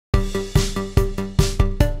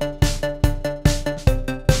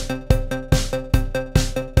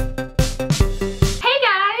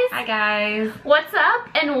What's up,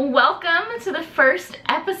 and welcome to the first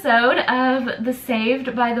episode of the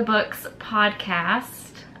Saved by the Books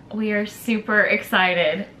podcast. We are super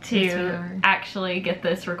excited to actually get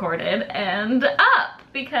this recorded and up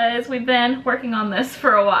because we've been working on this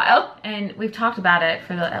for a while. And we've talked about it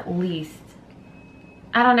for at least,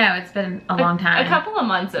 I don't know, it's been a long time. A couple of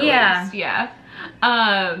months at least, yeah.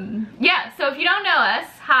 So if you don't know us,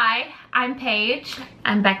 hi, I'm Paige.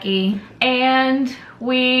 I'm Becky. And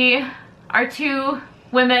we are two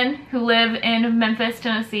women who live in Memphis,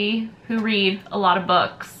 Tennessee, who read a lot of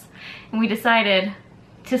books. And we decided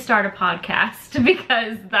to start a podcast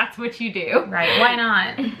because that's what you do. Right, why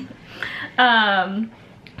not?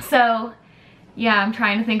 So yeah, I'm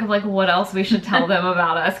trying to think of like what else we should tell them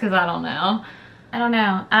about us because I don't know.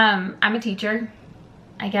 I'm a teacher,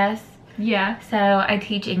 I guess. Yeah. So I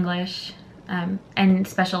teach English and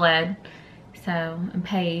special ed. So I'm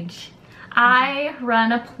Paige. I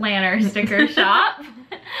run a planner sticker shop.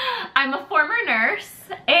 I'm a former nurse,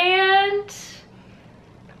 and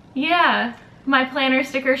yeah, my planner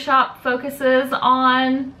sticker shop focuses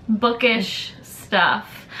on bookish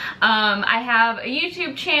stuff. I have a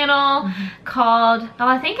YouTube channel called,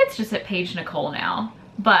 I think it's just at Paige Nicole now,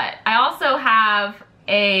 but I also have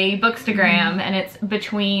a Bookstagram, and it's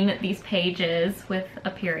between these pages with a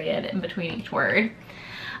period in between each word.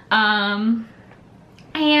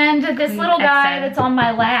 And this little guy that's on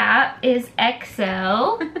my lap is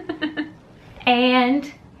EXO.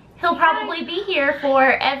 And he'll probably be here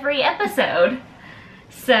for every episode.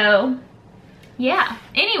 So, yeah.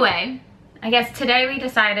 Anyway, I guess today we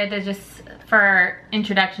decided to just, for our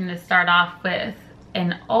introduction, to start off with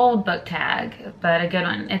an old book tag, but a good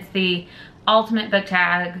one. It's the Ultimate Book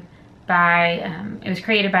Tag by, it was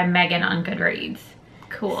created by Megan on Goodreads.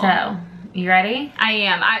 Cool. So, you ready? I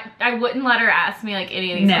am. I wouldn't let her ask me like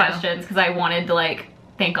any of these questions because I wanted to like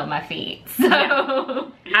think on my feet. So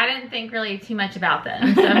I didn't think really too much about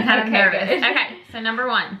them, so I'm kind of nervous. Good. Okay, so number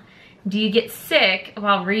one, do you get sick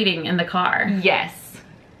while reading in the car? Yes.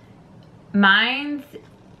 Mine's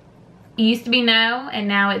used to be no, and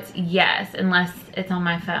now it's yes, unless it's on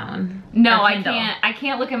my phone. No, I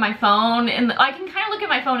can't look at my phone. I can kind of look at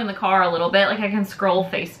my phone in the car a little bit. Like I can scroll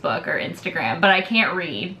Facebook or Instagram, but I can't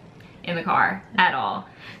read in the car at all.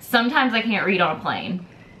 Sometimes I can't read on a plane.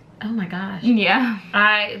 Oh my gosh. Yeah.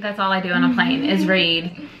 That's all I do on a plane is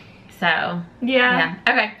read. So yeah.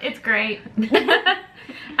 Okay. It's great.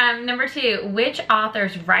 Number two, which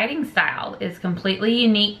author's writing style is completely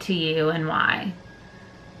unique to you and why?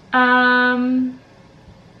 I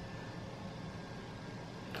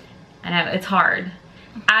know, it's hard.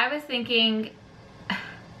 I was thinking,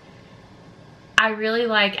 I really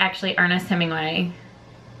like actually Ernest Hemingway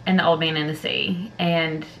and The Old Man and the Sea,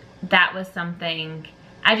 and that was something,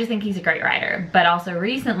 I just think he's a great writer. But also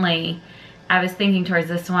recently I was thinking towards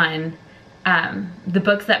this one, the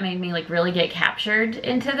books that made me like really get captured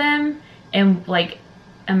into them and like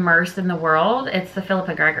immersed in the world, it's the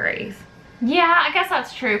Philippa Gregory's. Yeah, I guess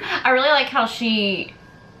that's true. I really like how she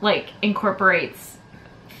like incorporates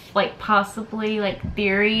like possibly like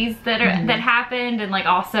theories that are that happened, and like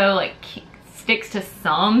also like sticks to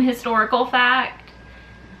some historical fact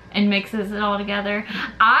and mixes it all together.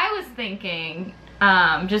 I was thinking,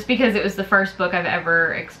 just because it was the first book I've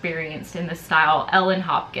ever experienced in this style, Ellen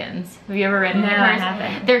Hopkins. Have you ever read any of hers? I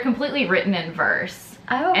haven't. They're completely written in verse.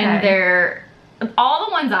 Oh, okay. And they're, all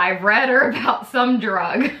the ones I've read are about some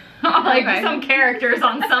drug. Like some characters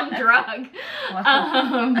on some drug.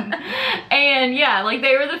 And yeah, like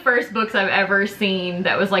they were the first books I've ever seen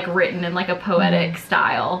that was like written in like a poetic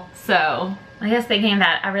style. So I guess thinking of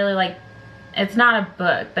that, I really like, it's not a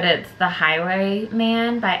book, but it's The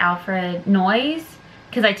Highwayman by Alfred Noyes,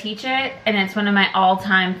 because I teach it, and it's one of my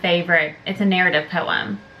all-time favorite. It's a narrative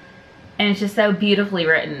poem, and it's just so beautifully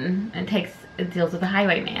written. It deals with the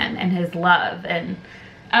highwayman and his love and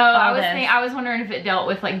I was wondering if it dealt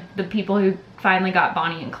with like the people who finally got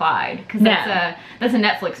Bonnie and Clyde, because that's a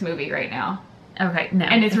Netflix movie right now. Okay, no.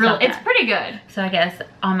 And it's pretty good. So I guess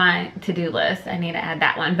on my to-do list, I need to add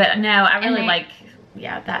that one. But no, I really like,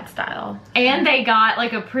 that style. And they got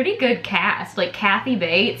like a pretty good cast, like Kathy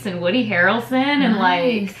Bates and Woody Harrelson and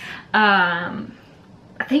like,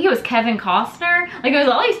 I think it was Kevin Costner. Like it was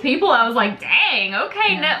all these people. I was like, dang,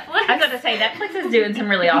 okay, Netflix. I was about to say, Netflix is doing some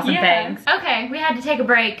really awesome things. Okay, we had to take a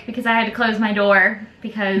break because I had to close my door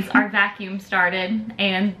because our vacuum started,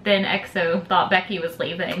 and then EXO thought Becky was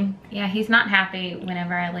leaving. Yeah, he's not happy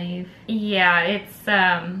whenever I leave. Yeah, it's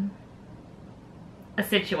a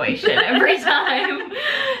situation every time.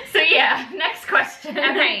 So yeah, next question.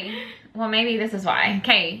 Okay, Well, maybe this is why.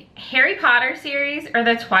 Okay, Harry Potter series or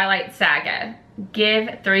the Twilight Saga? Give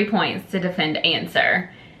 3 points to defend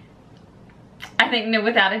answer. I think, no,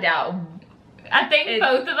 without a doubt. I think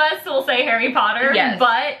both of us will say Harry Potter, yes.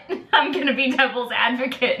 But I'm gonna be devil's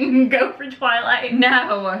advocate and go for Twilight.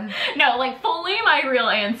 No. No, like fully my real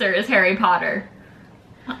answer is Harry Potter.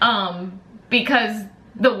 Because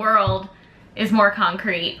the world is more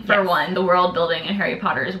concrete, for yes. one. The world building in Harry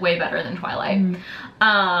Potter is way better than Twilight.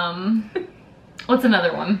 What's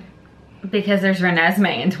another one? Because there's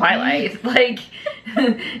Renesmee in Twilight. Like,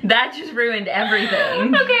 that just ruined everything.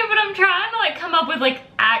 Okay, but I'm trying to like come up with like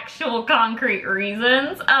actual concrete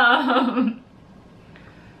reasons. I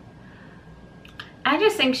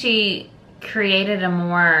just think she created a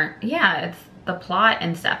more, yeah, it's the plot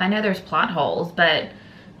and stuff. I know there's plot holes, but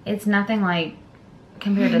it's nothing like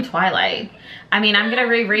compared to Twilight. I mean, I'm gonna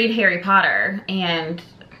reread Harry Potter, and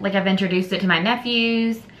like I've introduced it to my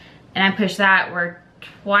nephews, and I push that, where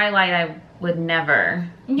Twilight I would never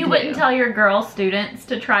You do. wouldn't tell your girl students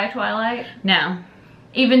to try Twilight? No.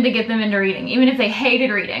 Even to get them into reading, even if they hated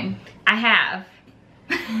reading? I have.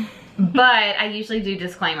 But I usually do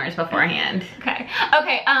disclaimers beforehand. Okay.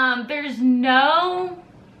 Okay, there's no...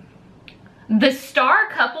 The star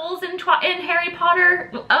couples in Harry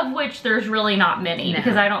Potter, of which there's really not many, No.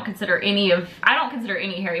 because I don't consider any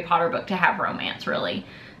Harry Potter book to have romance, really.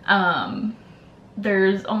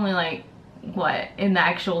 There's only like, what, in the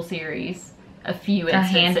actual series, a few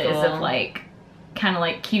instances of like, kind of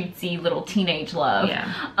like cutesy little teenage love.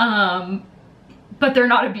 Yeah. But they're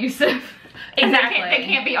not abusive. Exactly. They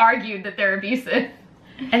can't be argued that they're abusive.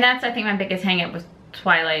 And that's, I think, my biggest hang up with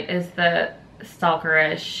Twilight is the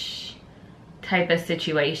stalkerish type of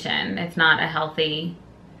situation. It's not a healthy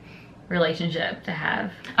relationship to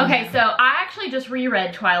have. Okay, so I actually just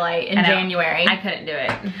reread Twilight in January. I couldn't do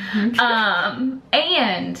it.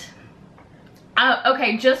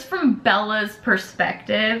 Okay, just from Bella's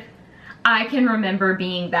perspective, I can remember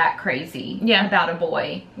being that crazy about a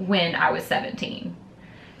boy when I was 17.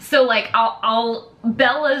 So like,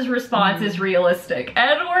 Bella's response is realistic.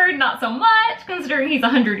 Edward, not so much, considering he's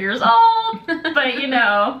 100 years old, but you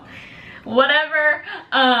know, whatever.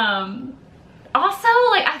 Also,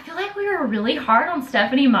 like, I feel like we were really hard on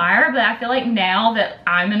Stephenie Meyer, but I feel like now that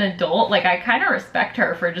I'm an adult, like, I kind of respect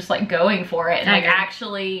her for just like going for it and like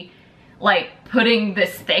actually like putting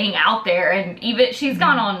this thing out there. And even she's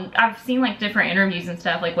gone on, I've seen like different interviews and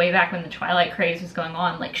stuff, like way back when the Twilight craze was going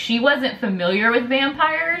on, like she wasn't familiar with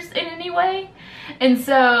vampires in any way, and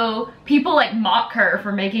so people like mock her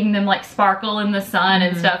for making them like sparkle in the sun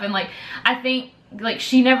and stuff. And like, I think like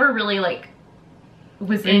she never really like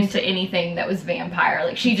was into anything that was vampire.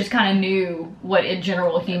 Like she just kind of knew what a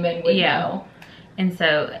general human would know. And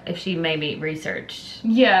so if she maybe researched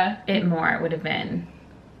it more, it would have been.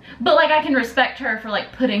 But like, I can respect her for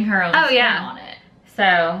like putting her own spin on it. So,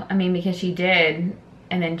 I mean, because she did,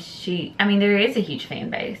 and then I mean, there is a huge fan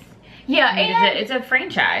base. Yeah, I mean, and it's a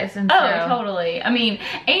franchise. And totally. I mean,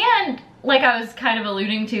 and like I was kind of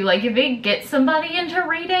alluding to, like if it gets somebody into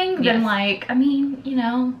reading, then like, I mean, you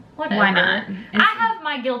know, whatever. Why not? I have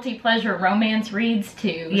my guilty pleasure romance reads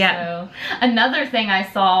too. Yeah. So another thing I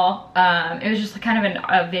saw, it was just kind of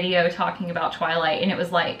a video talking about Twilight, and it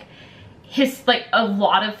was like, like a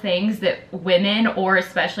lot of things that women, or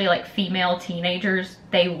especially like female teenagers,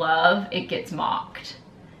 they love, it gets mocked.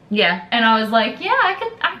 Yeah. And I was like, yeah,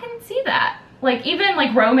 I can see that. Like even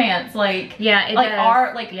like romance, like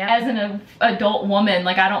art, like as an adult woman,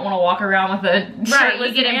 like I don't want to walk around with a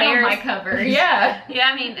shirtless man on my cover. Yeah.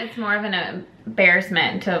 I mean, it's more of an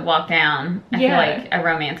embarrassment to walk down, I feel like, a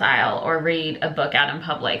romance aisle or read a book out in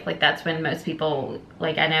public. Like that's when most people,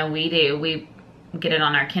 like I know we get it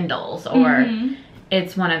on our Kindles, or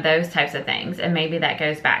it's one of those types of things. And maybe that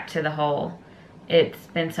goes back to the whole, it's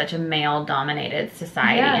been such a male dominated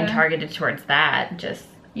society and targeted towards that, just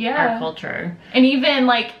our culture. And even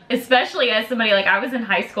like, especially as somebody, like I was in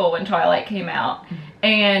high school when Twilight came out,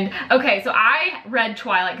 and okay, so I read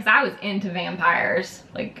Twilight because I was into vampires.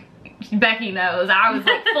 Like Becky knows, I was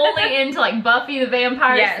like fully into like Buffy the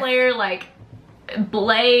Vampire Slayer, like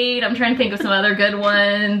Blade. I'm trying to think of some other good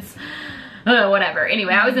ones. Whatever.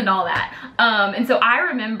 Anyway, I was into all that. And so I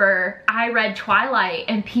remember I read Twilight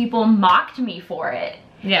and people mocked me for it.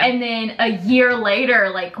 Yeah. And then a year later,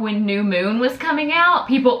 like when New Moon was coming out,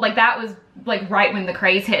 people, like that was like right when the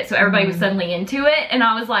craze hit. So everybody was suddenly into it. And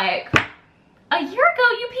I was like, a year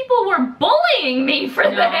ago, you people were bullying me for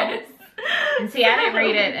this. And see, I didn't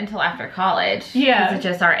read it until after college. Yeah. Because it's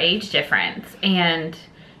just our age difference. And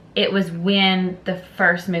it was when the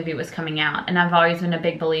first movie was coming out, and I've always been a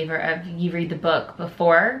big believer of you read the book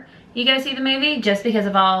before you go see the movie just because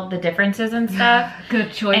of all the differences and stuff.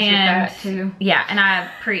 Good choice with that too. Yeah, and I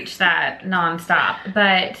preach that nonstop.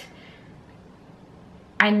 But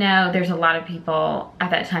I know there's a lot of people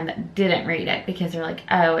at that time that didn't read it because they're like,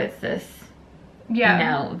 oh, it's this, Yeah. you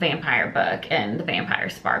know, vampire book and the vampire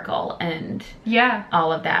sparkle and Yeah.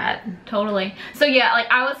 all of that. Totally. So yeah, like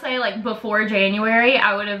I would say like before January,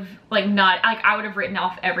 I would have like not, like I would have written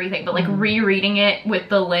off everything, but like rereading it with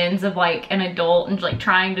the lens of like an adult and like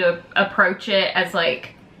trying to approach it as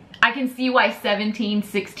like, I can see why 17,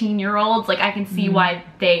 16-year-olds, like I can see why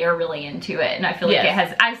they are really into it. And I feel like it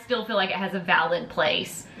has, I still feel like it has a valid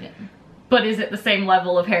place. Yeah. But is it the same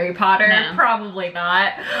level of Harry Potter? No. Probably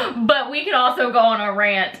not. But we could also go on a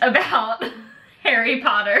rant about Harry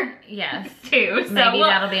Potter Yes. too. So Maybe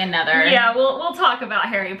that'll be another. yeah, we'll talk about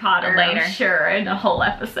Harry Potter Later. I'm sure, in a whole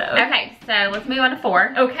episode. Okay, so let's move on to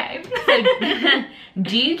 4. Okay.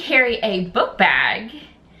 Do you carry a book bag?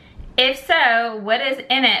 If so, what is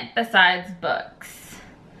in it besides books?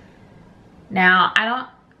 Now, I don't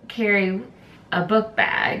carry a book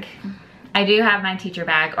bag. I do have my teacher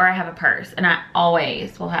bag, or I have a purse, and I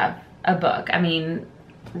always will have a book. I mean,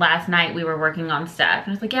 last night we were working on stuff, and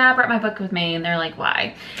I was like, yeah, I brought my book with me, and they're like,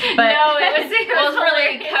 why? But No, it was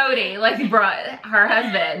really hilarious. Cody, like, brought her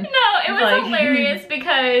husband. No, it was Like- hilarious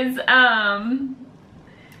because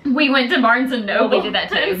we went to Barnes and Noble. We did that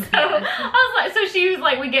too, And so yes. I was like, so she was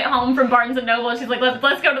like, we get home from Barnes and Noble, and she's like,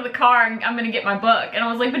 let's go to the car and I'm gonna get my book. And I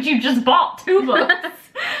was like, but you just bought 2 books.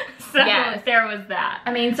 So Yes. there was that.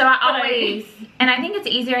 I mean, so I always, and I think it's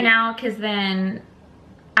easier now because then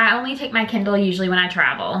I only take my Kindle usually when I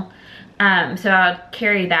travel. So I would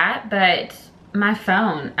carry that, but my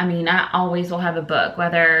phone, I mean, I always will have a book,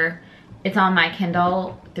 whether it's on my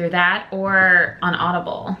Kindle through that or on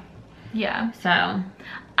Audible. Yeah. So,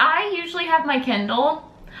 I usually have my Kindle.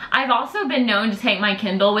 I've also been known to take my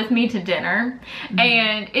Kindle with me to dinner.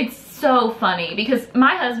 And it's so funny because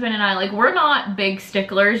my husband and I, like, we're not big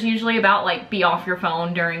sticklers usually about like be off your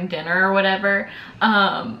phone during dinner or whatever.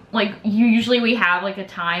 Like usually we have like a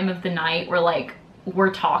time of the night where like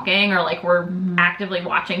we're talking or like we're actively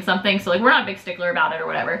watching something, so like we're not a big stickler about it or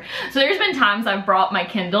whatever. So there's been times I've brought my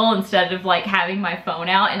Kindle instead of like having my phone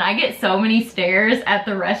out, and I get so many stares at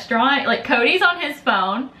the restaurant. Like Cody's on his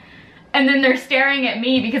phone and then they're staring at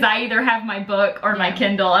me because I either have my book or my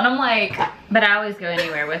Kindle, and I'm like, but I always go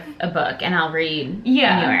anywhere with a book and I'll read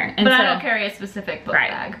yeah, anywhere. And but I so- don't carry a specific book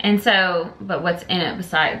bag. And so, but what's in it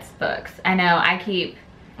besides books? I know I keep,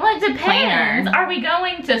 Well, it depends. Planner. Are we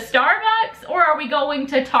going to Starbucks or are we going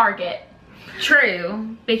to Target?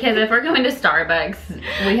 true, because if we're going to Starbucks,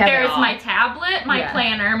 we have it There's all. my tablet, my Yeah.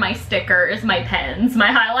 planner, my stickers, my pens, my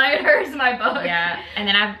highlighters, my book. Yeah, and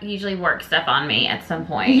then I usually work stuff on me at some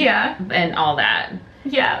point. Yeah. And all that.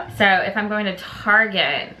 Yeah. So if I'm going to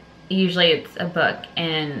Target, usually it's a book,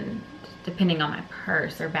 and depending on my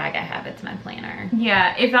purse or bag I have, it's my planner.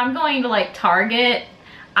 Yeah. If I'm going to like Target,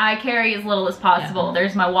 I carry as little as possible. Yeah.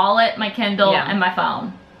 There's my wallet, my Kindle, Yeah. and my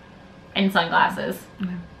phone. And sunglasses. Yeah.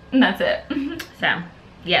 And that's it. So,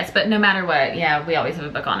 yes, but no matter what, yeah, we always have a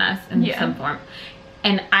book on us in Yeah. some form.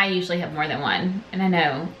 And I usually have more than one, and I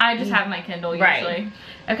know. I just have my Kindle usually. Right.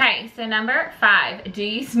 Okay, so number 5, do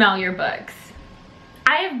you smell your books?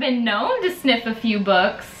 I have been known to sniff a few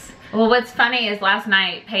books. Well, what's funny is last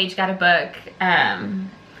night Paige got a book,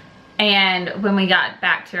 and when we got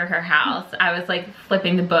back to her house, I was like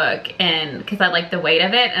flipping the book, and because I like the weight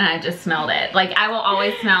of it, and I just smelled it. Like I will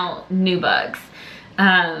always smell new books.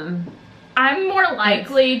 I'm more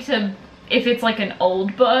likely to, if it's like an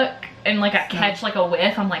old book and like I catch like a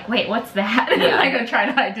whiff, I'm like, wait, what's that? And Yeah. I go try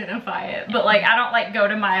to identify it. But like, I don't like go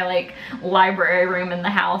to my like library room in the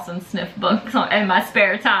house and sniff books in my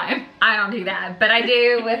spare time. I don't do that, but I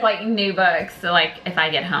do with like new books. So like if I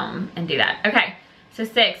get home and do that. Okay, so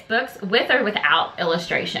 6, books with or without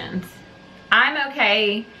illustrations. I'm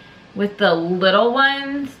okay with the little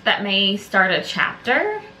ones that may start a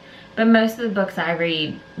chapter, but most of the books I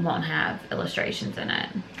read won't have illustrations in it.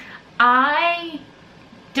 I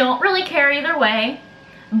don't really care either way,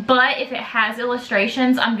 but if it has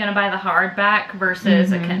illustrations, I'm gonna buy the hardback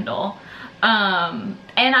versus a Kindle. And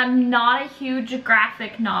I'm not a huge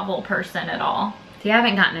graphic novel person at all. See, I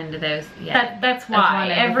haven't gotten into those yet. That's one why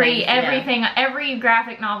of the things, yeah. every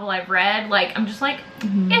graphic novel I've read, like I'm just like,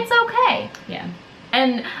 Mhm. it's okay. Yeah.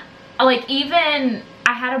 And like even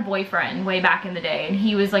I had a boyfriend way back in the day, and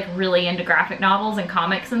he was like really into graphic novels and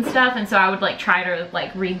comics and stuff, and so I would like try to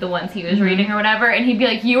like read the ones he was reading or whatever, and he'd be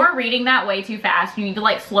like, you are reading that way too fast, you need to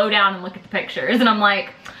like slow down and look at the pictures. And I'm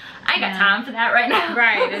like, I ain't got time for that right now.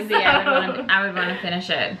 Right, and I would want to finish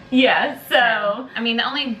it. Yeah, so. I mean, the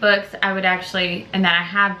only books I would actually, and that I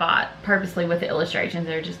had bought purposely with the illustrations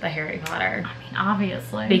are just the Harry Potter. I mean,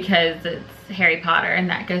 obviously. Because it's Harry Potter, and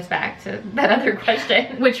that goes back to that other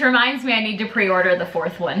question. Which reminds me, I need to pre-order the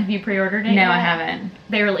 4th one. Have you pre-ordered it No, yet? I haven't.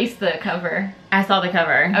 They released the cover. I saw the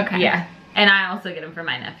cover. Okay. Yeah. And I also get them for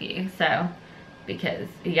my nephew, so. Because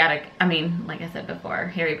you gotta, I mean, like I said before,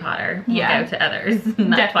 Harry Potter will go to others,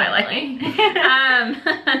 not Twilight.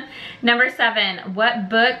 Number 7, what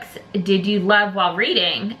books did you love while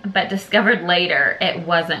reading, but discovered later it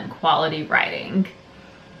wasn't quality writing?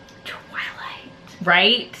 Twilight.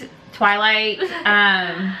 Right? Twilight.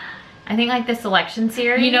 I think like the Selection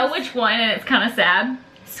series. You know which one, and it's kind of sad?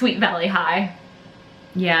 Sweet Valley High.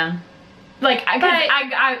 Yeah. Like,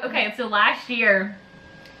 okay, so last year,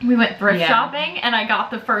 we went thrift shopping, and I got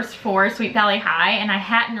the first 4 Sweet Valley High, and I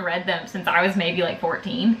hadn't read them since I was maybe like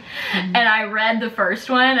 14. And I read the first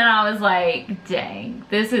one, and I was like, dang,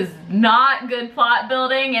 this is not good plot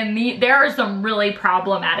building, and there are some really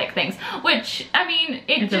problematic things. Which, I mean,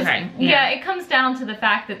 it's just, okay. it comes down to the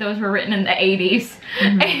fact that those were written in the 80s,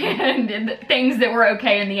 and the things that were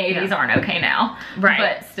okay in the 80s aren't okay now. Right.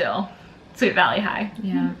 But still, Sweet Valley High.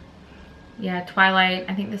 Yeah. Yeah, Twilight,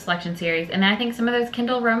 I think the Selection series. And I think some of those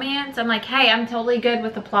Kindle romance, I'm like, hey, I'm totally good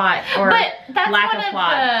with the plot. Or but that's lack one of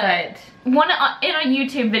plot. In a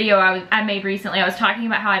YouTube video I made recently, I was talking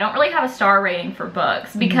about how I don't really have a star rating for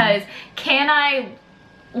books. Because can I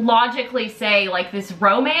logically say like this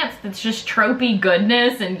romance that's just tropey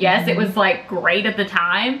goodness, and yes, it was like great at the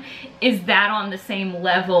time, is that on the same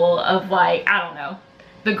level of like, I don't know,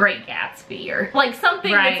 The Great Gatsby, or like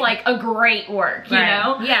something that's like a great work, you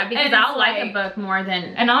know? Yeah, because I'll like a book more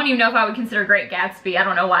than... And I don't even know if I would consider Great Gatsby. I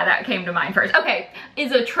don't know why that came to mind first. Okay,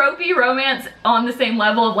 is a tropey romance on the same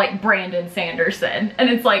level of like Brandon Sanderson?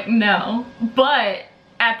 And it's like, no. But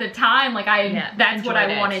at the time, like that's what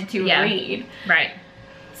I wanted to read. Right.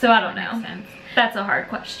 So I don't know. Makes sense. That's a hard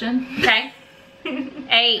question. Okay.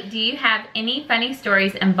 8, do you have any funny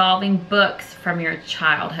stories involving books from your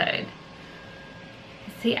childhood?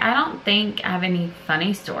 See, I don't think I have any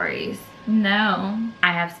funny stories. No.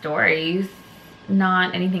 I have stories,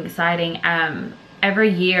 not anything exciting. Every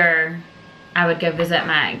year I would go visit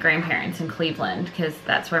my grandparents in Cleveland because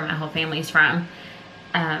that's where my whole family's from.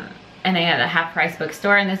 And they had a half-price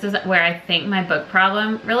bookstore, and this is where I think my book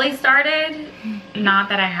problem really started. Not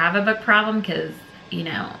that I have a book problem, because, you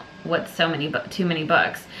know, what's too many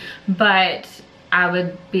books. But I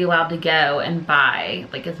would be allowed to go and buy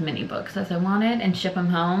like as many books as I wanted and ship them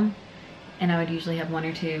home. And I would usually have 1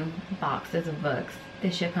 or 2 boxes of books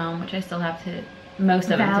to ship home, which I still have to,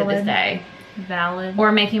 most of them to this day. Valid.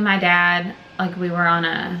 Or making my dad, like we were on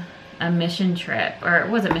a mission trip, or it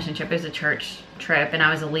wasn't a mission trip, it was a church trip, and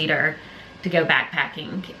I was a leader to go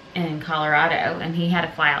backpacking in Colorado, and he had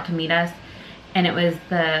to fly out to meet us. And it was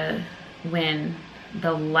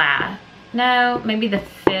maybe the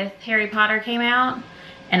 5th Harry Potter came out,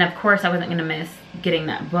 and of course I wasn't gonna miss getting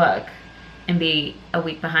that book and be a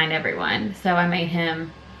week behind everyone. So I made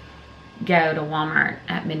him go to Walmart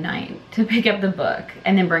at midnight to pick up the book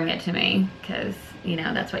and then bring it to me, because, you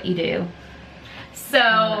know, that's what you do.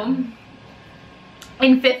 So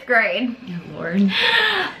in 5th grade, oh Lord,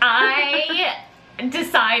 I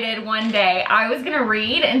decided one day I was gonna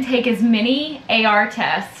read and take as many AR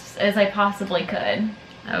tests as I possibly could.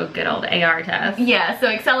 Oh, good old AR test. Yeah, so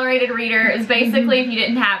accelerated reader is basically, if you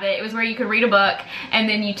didn't have it, it was where you could read a book and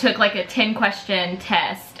then you took like a 10-question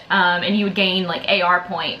test, and you would gain like AR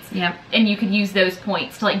points. Yep. And you could use those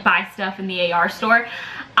points to like buy stuff in the AR store.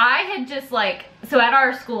 I had just like, so at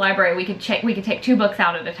our school library we could take 2 books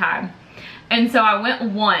out at a time. And so I went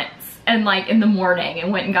once and like in the morning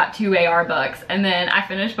and went and got 2 AR books, and then I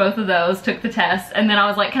finished both of those, took the test, and then I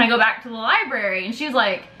was like, can I go back to the library? And she was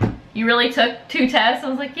like, you really took 2 tests? I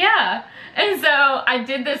was like, yeah. And so I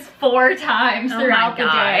did this 4 times throughout the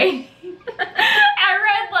day. I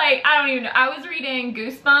read like, I don't even know, I was reading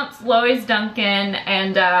Goosebumps, Lois Duncan,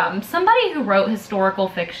 and somebody who wrote historical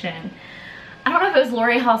fiction. I don't know if it was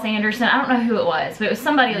Laurie Halse Anderson, I don't know who it was, but it was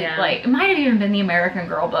somebody like, it might have even been the American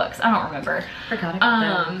Girl books, I don't remember. Forgot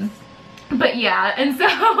about those. But yeah, and so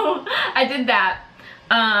I did that.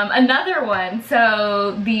 Another one,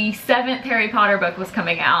 so the 7th Harry Potter book was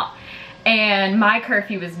coming out, and my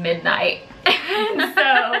curfew was midnight. And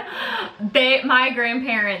so my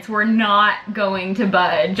grandparents were not going to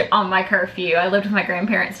budge on my curfew. I lived with my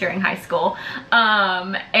grandparents during high school.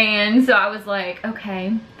 And so I was like,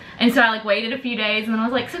 okay. And so I like waited a few days, and then I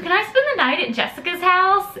was like, so can I spend the night at Jessica's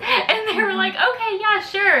house? And they were like, okay, yeah,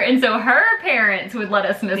 sure. And so her parents would let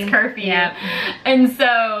us miss curfew. Yeah. And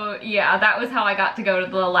so, yeah, that was how I got to go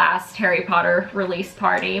to the last Harry Potter release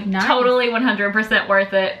party. Nice. Totally 100%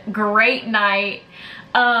 worth it. Great night.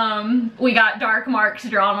 We got dark marks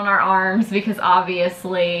drawn on our arms because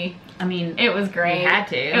obviously, I mean, it was great. You had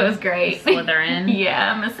to. It was great. Slytherin.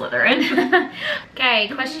 Yeah, I'm a Slytherin. Okay,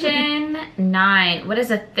 question 9. What is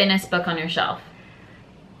the thinnest book on your shelf?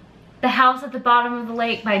 The House at the Bottom of the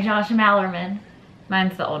Lake by Josh Mallerman.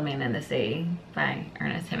 Mine's The Old Man and the Sea by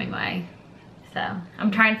Ernest Hemingway. So, I'm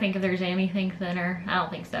trying to think if there's anything thinner. I don't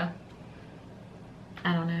think so.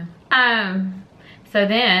 I don't know. So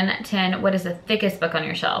then, 10, what is the thickest book on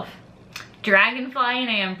your shelf? Dragonfly and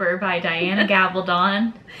Amber by Diana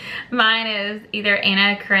Gabaldon. Mine is either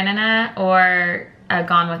Anna Karenina or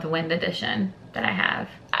Gone with the Wind edition that I have.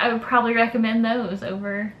 I would probably recommend those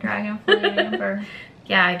over Dragonfly and Amber.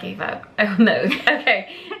 Yeah, I gave up on those. Okay,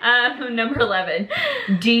 number 11.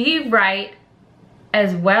 Do you write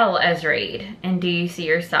as well as read? And do you see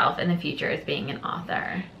yourself in the future as being an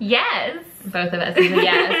author? Yes. Both of us is a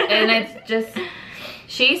yes. And it's just,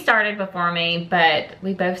 she started before me, but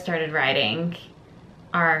we both started writing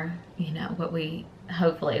our, you know, what we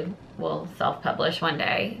hopefully will self-publish one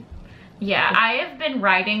day. Yeah, I have been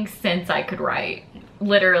writing since I could write.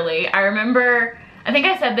 Literally. I remember, I think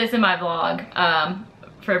I said this in my vlog,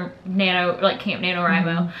 for Camp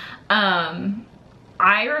NaNoWriMo.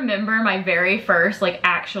 I remember my very first like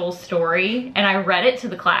actual story, and I read it to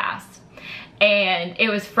the class. And it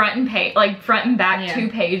was front and back 2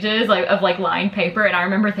 pages of lined paper, and I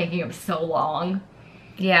remember thinking it was so long.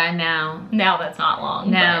 Yeah, now that's not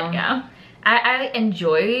long. No. But yeah. I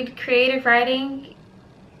enjoyed creative writing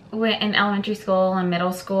in elementary school and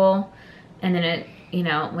middle school, and then it, you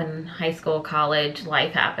know, when high school, college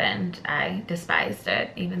life happened, I despised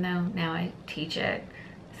it, even though now I teach it.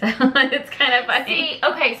 So it's kind of funny. See,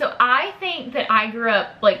 okay, so I think that I grew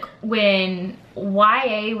up like when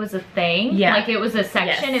YA was a thing. Yeah. Like it was a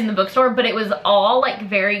section in the bookstore, but it was all like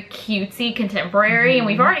very cutesy contemporary. And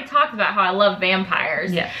we've already talked about how I love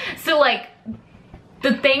vampires. Yeah. So like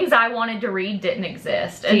the things I wanted to read didn't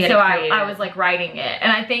exist. And so I was like writing it.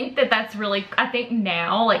 And I think that that's really, I think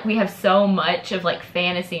now like we have so much of like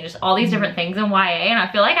fantasy and just all these different things in YA. And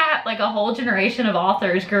I feel like a whole generation of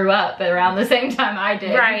authors grew up around the same time I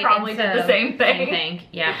did. Right. And probably did the same thing.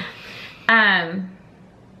 Yeah.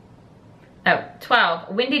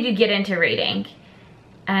 12. When did you get into reading?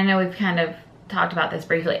 And I know we've kind of talked about this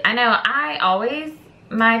briefly. I know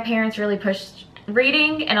my parents really pushed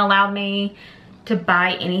reading and allowed me to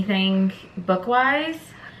buy anything book-wise.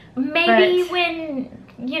 Maybe when,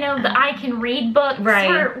 you know, the I can read books were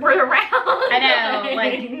around. I know,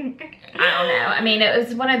 like, I don't know. I mean, it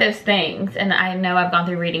was one of those things, and I know I've gone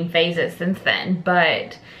through reading phases since then,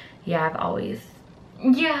 but yeah, I've always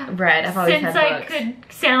read. I've always had books. Since I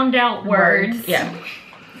could sound out words. Yeah.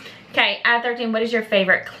 Okay, 13, what is your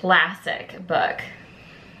favorite classic book?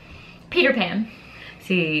 Peter Pan.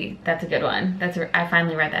 See, that's a good one. I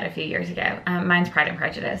finally read that a few years ago. Mine's Pride and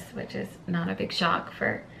Prejudice, which is not a big shock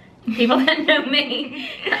for people that know me.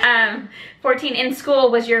 14, in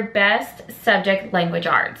school, was your best subject language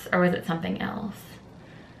arts, or was it something else?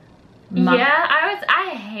 Yeah, I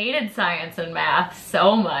hated science and math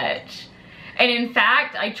so much. And in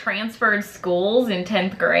fact, I transferred schools in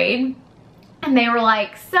 10th grade. And they were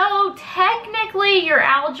like, so technically your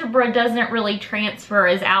algebra doesn't really transfer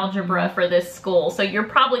as algebra for this school, so you're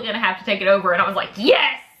probably gonna have to take it over. And I was like,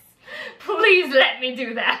 yes, please let me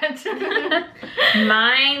do that.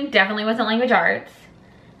 Mine definitely wasn't language arts.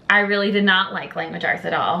 I really did not like language arts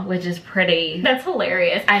at all, which is pretty... That's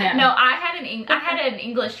hilarious. I know. No, I had an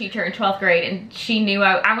English teacher in 12th grade, and she knew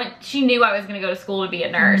she knew I was gonna go to school to be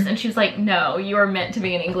a nurse, and she was like, no, you are meant to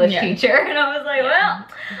be an English teacher. And I was like, well,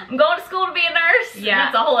 I'm going to school to be a nurse. Yeah.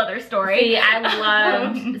 That's a whole other story. See, I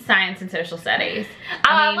loved science and social studies.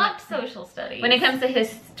 I loved social studies. When it comes to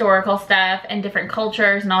historical stuff and different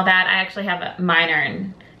cultures and all that, I actually have a minor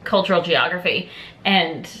in cultural geography,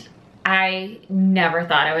 and I never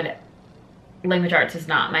thought language arts is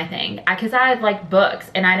not my thing. Because I like books,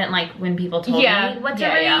 and I didn't like when people told me what to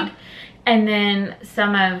read. Yeah. And then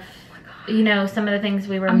some of the things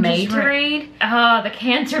we were made to read. Oh, the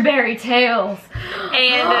Canterbury Tales.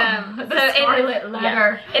 And the Scarlet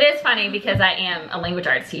Letter. Yeah. It is funny because I am a language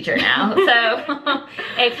arts teacher now. So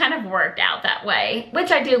it kind of worked out that way, which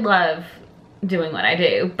I do love doing what I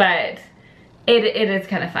do, but it is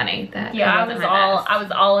kind of funny that I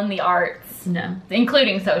was all in the arts. No,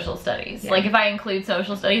 including social studies. Like if I include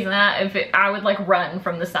social studies in that, I would like run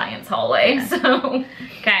from the science hallway. So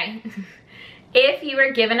okay. If you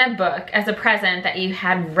were given a book as a present that you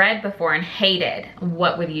had read before and hated,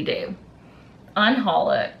 what would you do?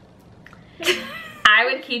 Unhaul it. I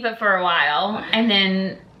would keep it for a while, and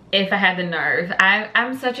then if I had the nerve.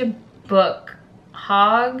 I'm such a book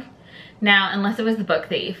hog. Now, unless it was The Book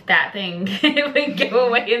Thief, that thing would go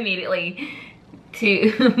away immediately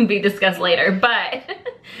to be discussed later. But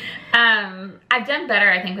I've done better,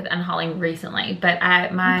 I think, with unhauling recently. But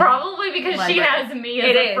probably because she has me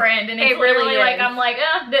as a friend, and it's really like, I'm like,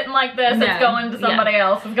 didn't like this. No, it's going to somebody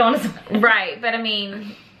else. It's going to somebody else. Right, but I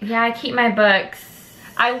mean, yeah, I keep my books.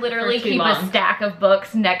 I literally keep a stack of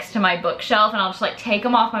books next to my bookshelf, and I'll just like take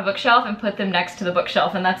them off my bookshelf and put them next to the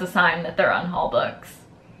bookshelf, and that's a sign that they're unhaul books.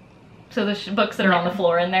 So the books that are on the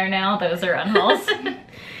floor in there now, those are unhauls.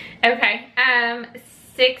 Okay.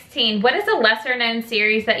 16. What is a lesser known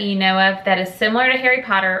series that you know of that is similar to Harry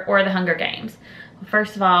Potter or The Hunger Games? Well,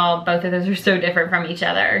 first of all, both of those are so different from each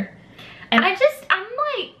other. And I'm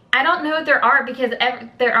like, I don't know if there are, because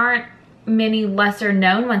there aren't many lesser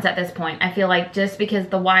known ones at this point. I feel like just because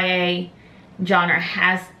the YA genre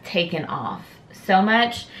has taken off so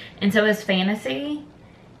much, and so is fantasy.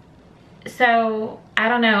 So I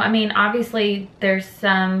don't know. I mean, obviously there's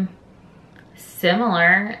some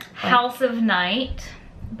similar. House of Night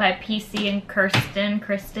by PC and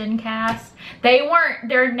Kristen Cast.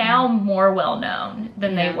 They're now more well known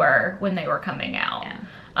than they were when they were coming out. Yeah.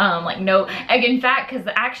 In fact, because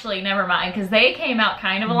actually, never mind, because they came out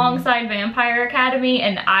kind of alongside Vampire Academy,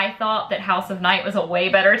 and I thought that House of Night was a way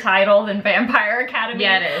better title than Vampire Academy.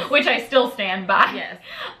 Yeah, it is. Which I still stand by. Yes.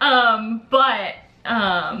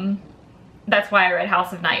 That's why I read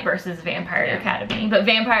House of Night versus Vampire Academy. But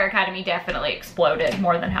Vampire Academy definitely exploded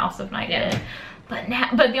more than House of Night did. But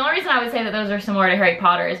the only reason I would say that those are similar to Harry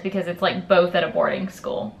Potter is because it's like both at a boarding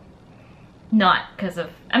school. Not because of,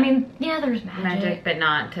 I mean, yeah, there's magic, but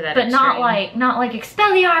not to that but extreme. not like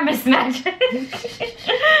Expelliarmus magic.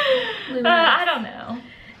 I don't know.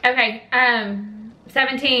 Okay,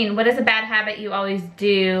 17. What is a bad habit you always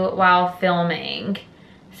do while filming?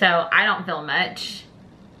 So I don't film much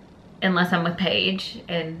unless I'm with Paige,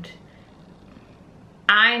 and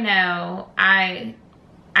I know I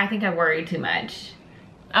think I worry too much.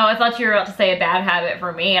 Oh, I thought you were about to say a bad habit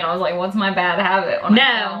for me, and I was like, what's my bad habit when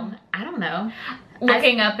I film? I don't know.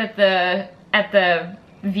 Looking up at the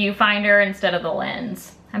viewfinder instead of the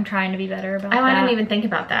lens. I'm trying to be better about that. I didn't even think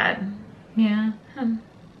about that. Yeah.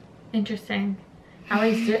 Interesting. I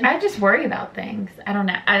always do. I just worry about things. I don't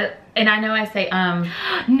know. And I know I say no,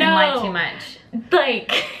 and like too much.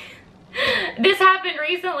 Like, this happened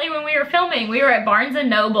recently when we were filming. We were at Barnes and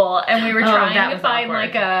Noble, and we were trying to find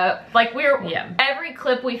awkward. Every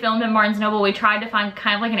clip we filmed in Barnes and Noble, we tried to find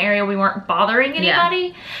kind of like an area we weren't bothering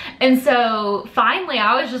anybody. And so finally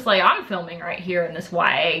I was just like, I'm filming right here in this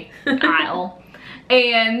YA aisle.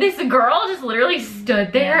 And this girl just literally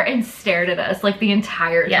stood there and stared at us like the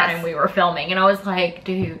entire time we were filming. And I was like,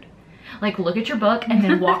 dude, like, look at your book and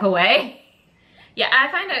then walk away. Yeah,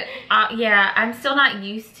 I find it, I'm still not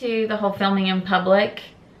used to the whole filming in public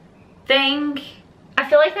thing. I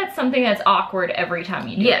feel like that's something that's awkward every time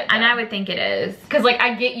you do it. Yeah, and I would think it is. Because, like,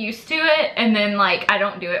 I get used to it, and then, like, I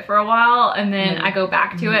don't do it for a while, and then I go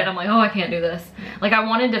back to it, and I'm like, oh, I can't do this. Like, I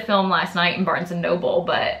wanted to film last night in Barnes & Noble,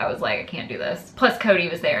 but I was like, I can't do this. Plus, Cody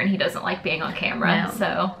was there, and he doesn't like being on camera,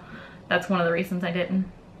 so that's one of the reasons I didn't.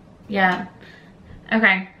 Yeah.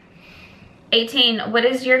 Okay. 18, what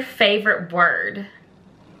is your favorite word?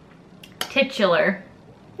 Titular.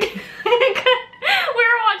 We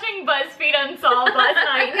were watching BuzzFeed Unsolved last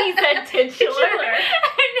night, and he said titular.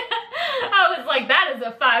 And I was like, that is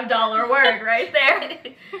a $5 word right there.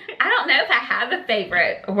 I don't know if I have a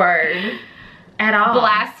favorite word at all.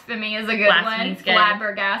 Blasphemy is a good one.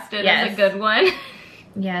 Flabbergasted is a good one.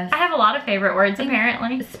 Yes. I have a lot of favorite words,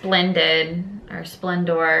 apparently. Splendid or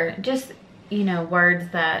splendor. Just, you know, words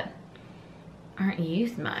that aren't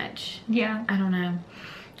used much. Yeah. I don't know.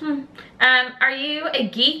 Are you a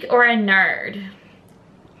geek or a nerd?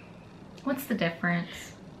 What's the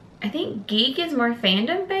difference? I think geek is more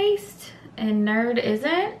fandom based and nerd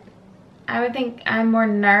isn't. I would think I'm more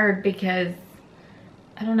nerd because,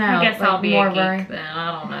 I don't know. I guess like I'll be a geek then.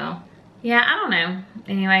 I don't know. Yeah, I don't know.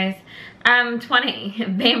 Anyways, 20.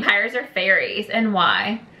 Vampires or fairies, and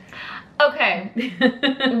why? Okay.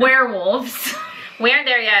 Werewolves. We aren't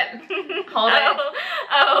there yet. Hold it.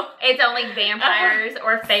 Oh. It's only vampires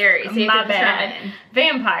or fairies. So my bad.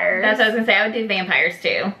 Vampires. That's what I was gonna say. I would do vampires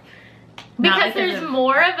too. Because there's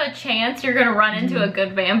more of a chance you're gonna run into a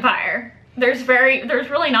good vampire. There's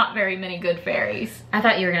really not very many good fairies. I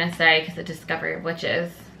thought you were gonna say because of Discovery of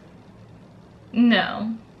Witches.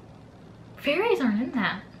 No. Fairies aren't in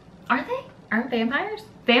that. Are they? aren't vampires?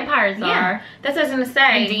 Vampires are. That's what I was gonna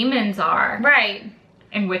say. And demons are. Right.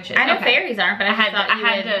 And witches. I know Okay. fairies aren't, but I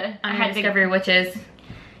had to discover your witches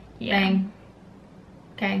Yeah. thing.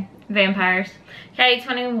 Okay. Vampires. Okay,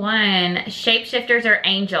 21. Shapeshifters or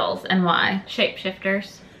angels, and why?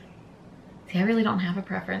 Shapeshifters. See, I really don't have a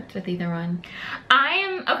preference with either one.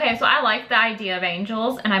 Okay, so I like the idea of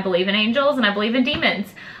angels, and I believe in angels, and I believe in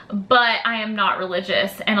demons, but I am not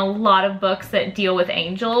religious, and a lot of books that deal with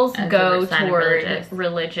angels go toward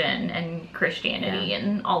religion and Christianity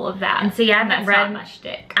and all of that. And see, I haven't read not my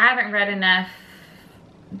shtick. I haven't read enough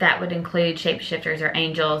that would include shapeshifters or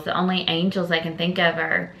angels. The only angels I can think of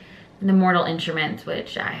are the Mortal Instruments,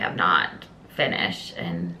 which I have not finished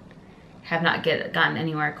and have not gotten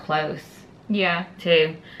anywhere close Yeah.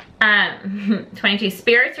 to. 22.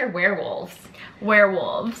 Spirits or werewolves?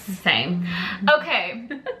 Werewolves. Same. Okay.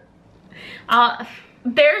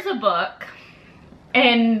 There's a book,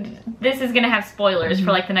 and this is gonna have spoilers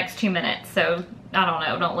for like the next 2 minutes, so I don't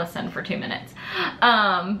know, don't listen for 2 minutes.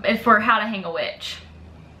 It's for How to Hang a Witch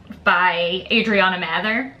by Adriana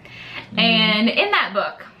Mather. And in that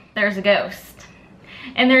book, there's a ghost.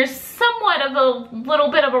 And there's somewhat of a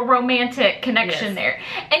little bit of a romantic connection there.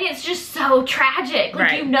 And it's just so tragic.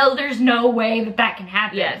 Like, you know there's no way that that can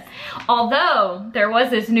happen. Yes. Although, there was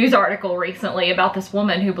this news article recently about this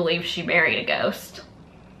woman who believes she married a ghost.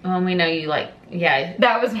 Well, we know you like, yeah.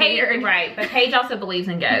 That was weird. Right, but Paige also believes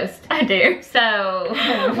in ghosts. I do. So,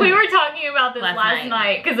 we were talking about this last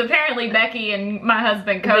night, because apparently Becky and my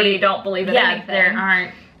husband Cody don't believe in anything. there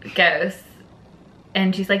aren't ghosts.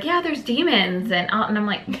 And she's like, yeah, there's demons. And I'm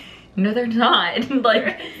like, no, they're not.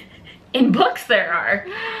 Like, in books there are.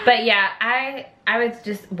 But yeah, I was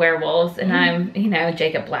just werewolves, and I'm, you know,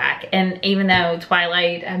 Jacob Black. And even though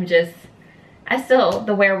Twilight, I still,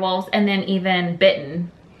 the werewolves, and then even Bitten.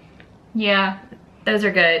 Yeah. Those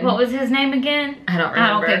are good. What was his name again? I don't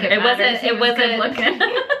remember. I don't think it wasn't good looking.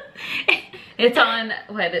 It's on,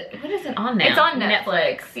 what is it on now? It's on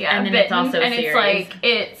Netflix. Yeah. And then Bitten, it's also a and series.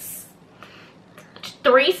 it's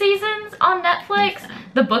 3 seasons on Netflix. So.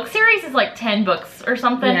 The book series is like 10 books or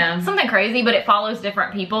something. Yeah. Something crazy, but it follows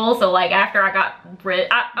different people. So like after I got rid,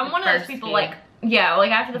 I'm one of those people like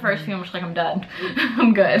after the first few, I'm just like, I'm done.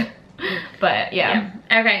 I'm good. But yeah.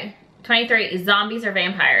 Okay. 23. Zombies or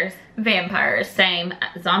vampires? Vampires. Same.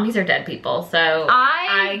 Zombies are dead people, so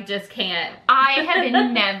I just can't. I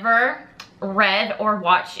have never read or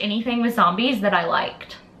watched anything with zombies that I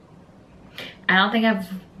liked. I don't think I've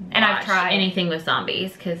tried anything with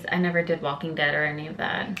zombies, because I never did Walking Dead or any of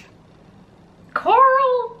that.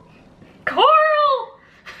 Coral.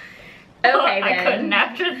 Okay, I couldn't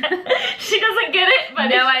after that. She doesn't get it, but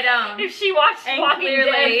no, I don't. If she watched Walking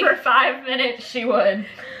Dead for 5 minutes, she would.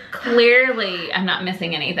 Clearly, I'm not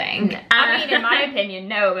missing anything. I mean, in my opinion,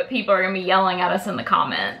 no, but people are gonna be yelling at us in the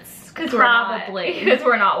comments. Because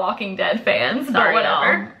we're not Walking Dead fans, Sorry, but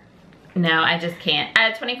whatever. y'all. No, I just can't.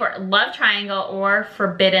 24. Love triangle or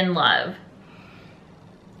forbidden love?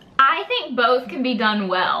 I think both can be done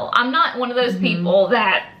well. I'm not one of those people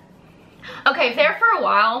that... Okay, there for a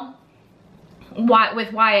while,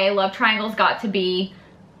 with YA, love triangles got to be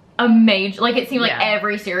a major... Like, it seemed like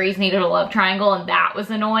every series needed a love triangle, and that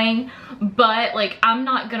was annoying. But, like, I'm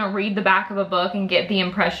not gonna read the back of a book and get the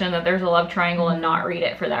impression that there's a love triangle and not read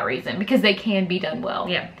it for that reason. Because they can be done well.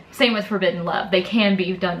 Yeah. Same with forbidden love. They can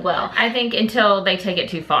be done well. I think until they take it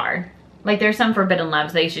too far. Like, there's some forbidden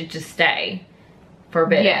loves, they should just stay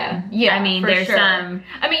forbidden. Yeah, I mean, there's some...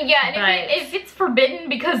 I mean, yeah, and if it's forbidden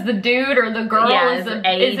because the dude or the girl is an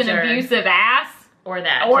abusive ass. Or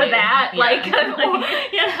that, yeah. Like, you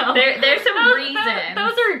know. There's some reasons.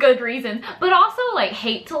 Those are good reasons. But also, like,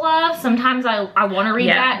 hate to love, sometimes I want to read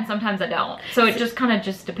that, and sometimes I don't. So it just kind of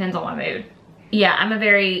just depends on my mood. Yeah, I'm a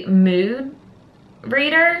very mood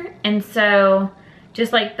reader, and so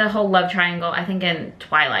just like the whole love triangle, I think in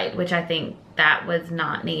Twilight, which I think that was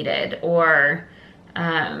not needed, or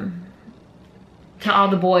To All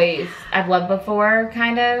the Boys I've Loved Before,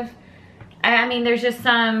 kind of. I mean, there's just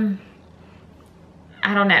some,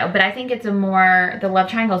 I don't know, but I think it's the love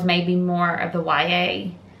triangles may be more of the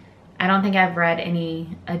YA. I don't think I've read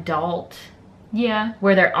any adult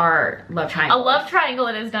where there are love triangles. A love triangle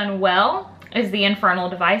that is done well is The Infernal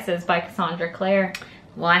Devices by Cassandra Clare.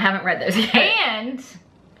 Well, I haven't read those yet. And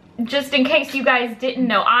just in case you guys didn't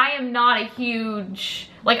know, I am not a huge,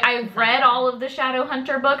 like, I've read all of the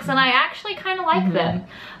Shadowhunter books and I actually kind of like them,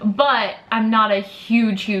 but I'm not a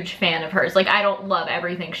huge fan of hers. Like, I don't love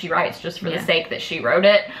everything she writes just for the sake that she wrote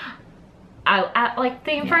it. I like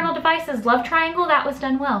The Infernal Devices love triangle, that was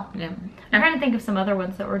done well. Yeah. I'm trying to think of some other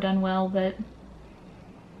ones that were done well, but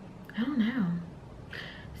I don't know.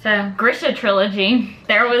 So Grisha trilogy.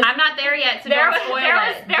 I'm not there yet, so don't spoil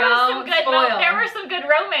it. There were some good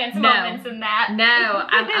romance moments in that. No,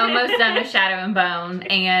 I'm almost done with Shadow and Bone,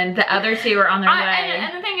 and the other two are on their way.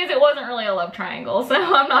 And the thing is, it wasn't really a love triangle, so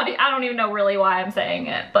I don't even know really why I'm saying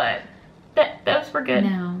it, but those were good.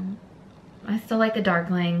 No, I still like the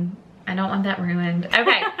Darkling. I don't want that ruined.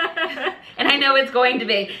 Okay. And I know it's going to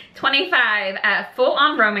be 25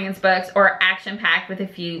 full-on romance books or action-packed with a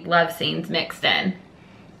few love scenes mixed in.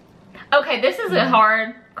 Okay, this is a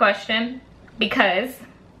hard question because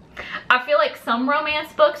I feel like some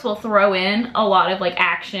romance books will throw in a lot of like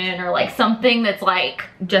action or like something that's like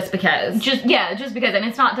just because. Just because, and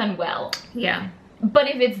it's not done well. Yeah. But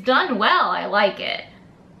if it's done well, I like it.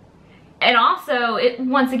 And also,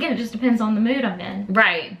 once again, it just depends on the mood I'm in.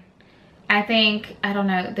 Right. I think, I don't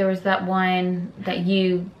know, there was that one that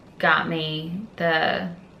you got me, the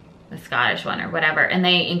Scottish one or whatever, and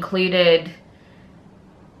they included,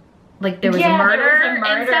 like, there was a murder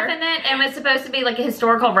and stuff in it, and it was supposed to be like a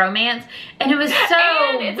historical romance, and it was so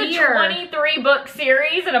and it's weird. A 23-book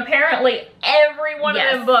series, and apparently every one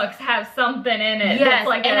of them books have something in it. Yes,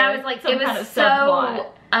 like and I was like, it was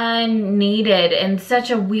so unneeded and such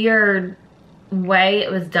a weird way it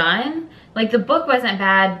was done. Like, the book wasn't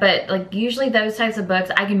bad, but like usually those types of books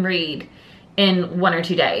I can read in 1 or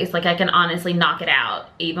 2 days. Like, I can honestly knock it out,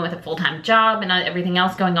 even with a full-time job and everything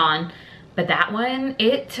else going on. But that one,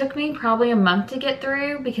 it took me probably a month to get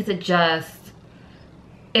through because it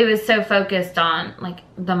was so focused on like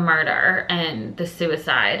the murder and the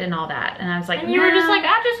suicide and all that. And I was like, and you were just like,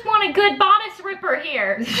 I just want a good bodice ripper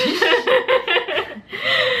here.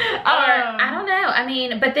 I don't know. I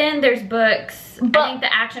mean, but then there's books. I think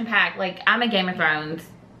the action pack, like, I'm a Game of Thrones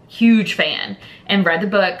huge fan and read the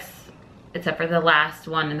books, except for the last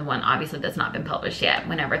one and the one obviously that's not been published yet,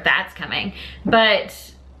 whenever that's coming. But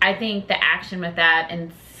I think the action with that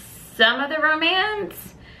and some of the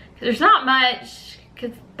romance, there's not much,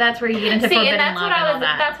 because that's where you get into forbidden love and all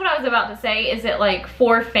that. That's what I was about to say, is that like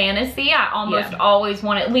for fantasy, I almost always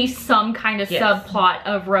want at least some kind of subplot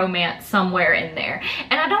of romance somewhere in there.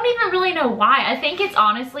 And I don't even really know why. I think it's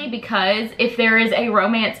honestly because if there is a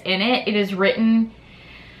romance in it, it is written,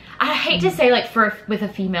 I hate to say like with a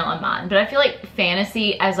female in mind, but I feel like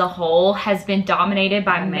fantasy as a whole has been dominated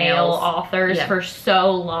by male authors for so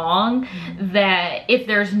long that if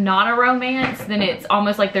there's not a romance, then it's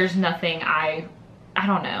almost like there's nothing I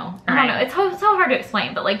don't know. I don't know. It's so hard to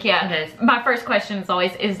explain, but like, my first question is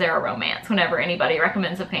always, is there a romance whenever anybody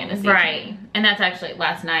recommends a fantasy to me? And that's actually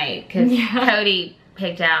last night, because Cody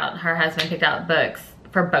her husband picked out books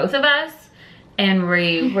for both of us, and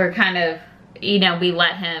we were kind of, you know, we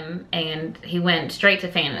let him, and he went straight to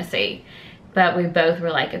fantasy. But we both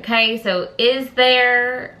were like, okay, so is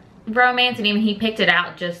there romance? And even he picked it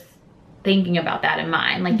out just thinking about that in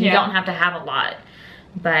mind. Like, you don't have to have a lot,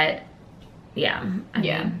 but I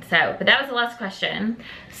mean, so, but that was the last question.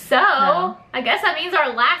 So, I guess that means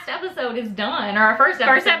our last episode is done, or our first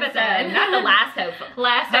episode. Not the last,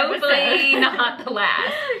 hopefully not the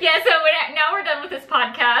last. Yeah, so now we're done with this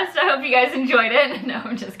podcast. I hope you guys enjoyed it. No,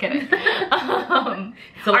 I'm just kidding.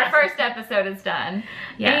 Our first episode is done.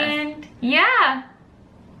 And I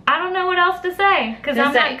don't know what else to say, because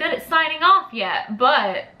I'm not good at signing off yet,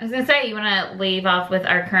 but I was gonna say, you want to leave off with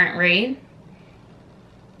our current read?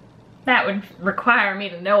 That would require me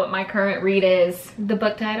to know what my current read is. The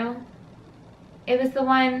book title? It was the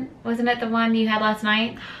one, wasn't it the one you had last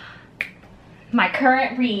night? My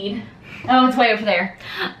current read. Oh, it's way over there.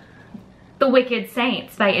 The Wicked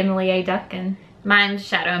Saints by Emily A. Dutkin. Mine's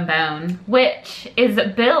Shadow and Bone. Which is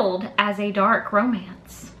billed as a dark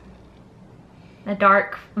romance. A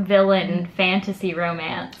dark villain fantasy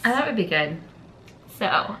romance. Oh, that would be good. So,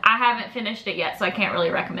 I haven't finished it yet, so I can't really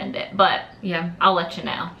recommend it. But I'll let you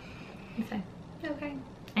know. Okay.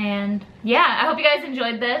 And I hope you guys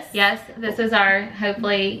enjoyed this. Yes, this was our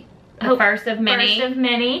hopefully first of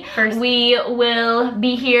many. We will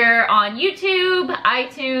be here on YouTube,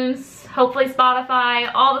 iTunes, hopefully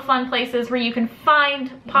Spotify, all the fun places where you can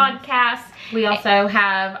find podcasts. We also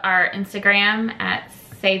have our Instagram at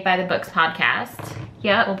Saved by the Books Podcast.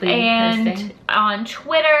 Yep. We'll be and posting. On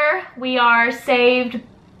Twitter, we are Saved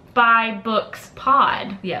by Books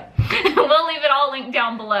Pod. Yep. We'll leave it all linked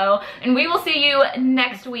down below, and we will see you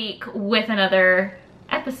next week with another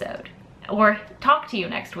episode, or talk to you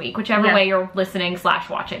next week, whichever way you're listening /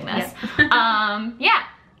 watching this.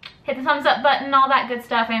 Hit the thumbs up button, all that good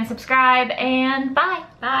stuff, and subscribe, and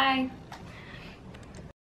bye.